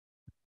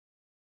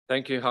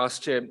Thank you, House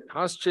Chair.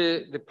 House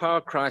Chair, the power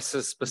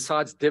crisis,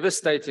 besides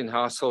devastating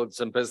households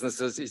and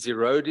businesses, is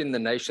eroding the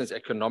nation's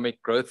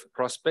economic growth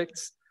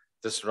prospects,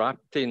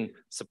 disrupting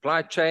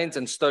supply chains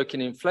and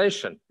stoking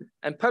inflation.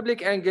 And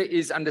public anger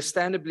is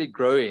understandably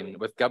growing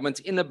with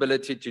government's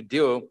inability to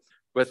deal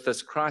with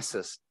this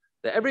crisis.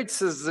 The average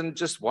citizen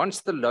just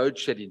wants the load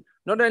shedding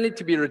not only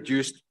to be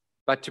reduced,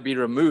 but to be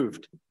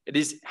removed. It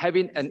is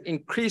having an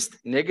increased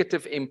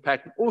negative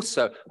impact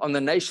also on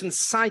the nation's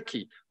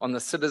psyche, on the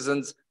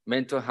citizens'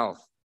 mental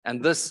health.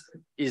 And this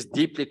is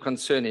deeply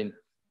concerning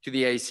to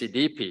the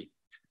ACDP.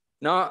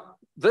 Now,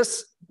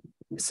 this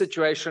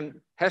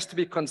situation has to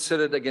be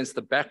considered against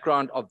the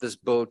background of this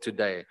bill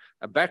today,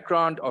 a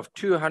background of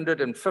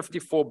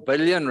 254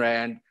 billion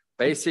rand,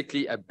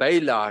 basically a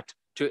bailout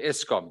to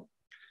Eskom.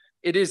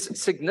 It is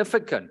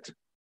significant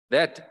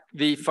that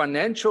the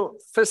Financial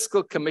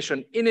Fiscal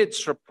Commission in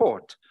its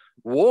report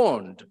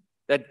warned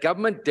that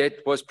government debt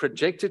was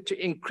projected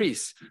to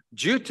increase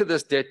due to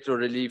this debt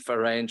relief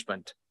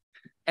arrangement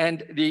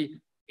and the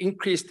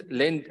increased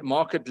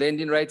market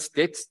lending rates,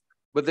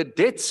 with the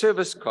debt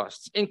service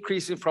costs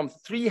increasing from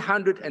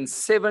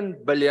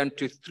 307 billion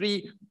to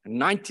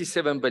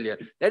 397 billion.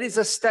 That is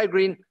a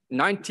staggering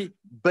 90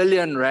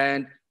 billion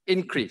rand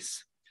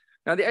increase.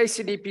 Now, the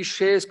ACDP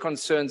shares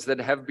concerns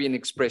that have been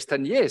expressed.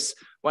 And yes,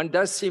 one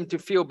does seem to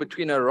feel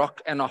between a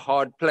rock and a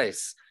hard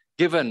place,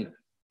 given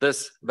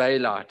this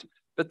bailout.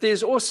 But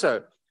there's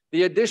also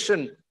the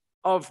addition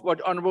of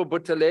what Honorable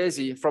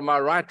Buthelezi from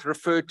our right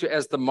referred to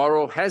as the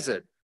moral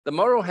hazard. The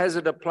moral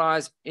hazard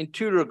applies in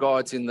two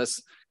regards in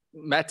this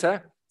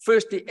matter.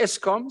 Firstly,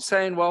 Eskom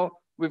saying, well,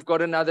 we've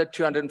got another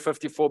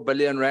 254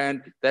 billion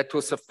rand that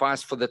will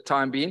suffice for the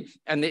time being.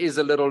 And there is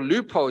a little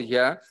loophole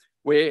here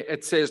where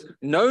it says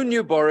no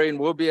new borrowing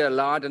will be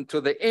allowed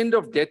until the end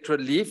of debt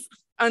relief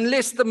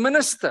unless the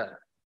minister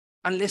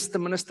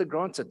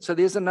grants it. So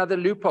there's another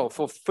loophole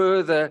for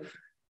further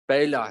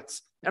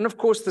bailouts. And of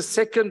course, the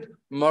second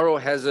moral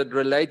hazard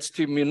relates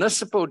to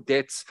municipal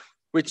debts,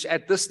 which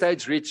at this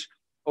stage reach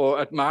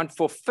or amount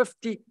for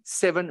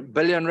 57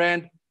 billion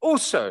rand,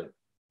 also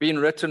being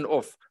written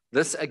off.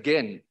 This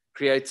again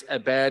creates a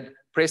bad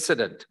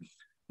precedent.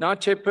 Now,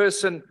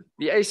 Chairperson,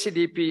 the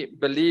ACDP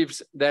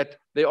believes that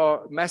there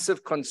are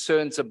massive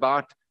concerns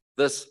about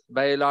this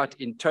bailout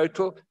in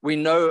total. We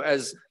know,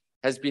 as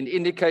has been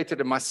indicated,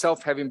 and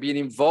myself having been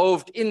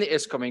involved in the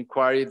Eskom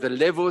inquiry, the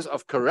levels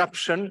of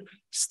corruption,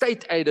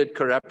 state-aided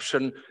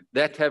corruption,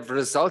 that have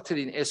resulted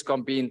in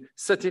Eskom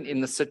sitting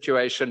in the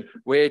situation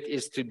where it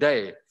is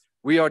today.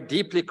 We are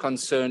deeply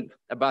concerned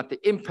about the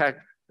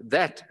impact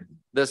that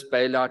this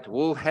bailout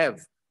will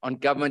have on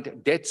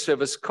government debt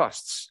service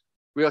costs.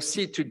 We will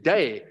see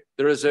today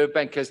the Reserve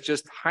Bank has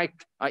just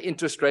hiked our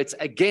interest rates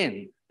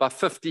again by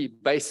 50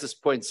 basis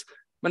points.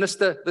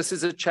 Minister, this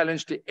is a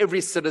challenge to every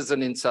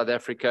citizen in South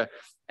Africa,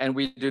 and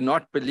we do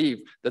not believe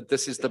that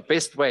this is the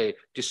best way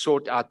to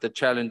sort out the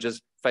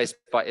challenges faced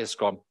by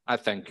Eskom. I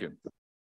thank you.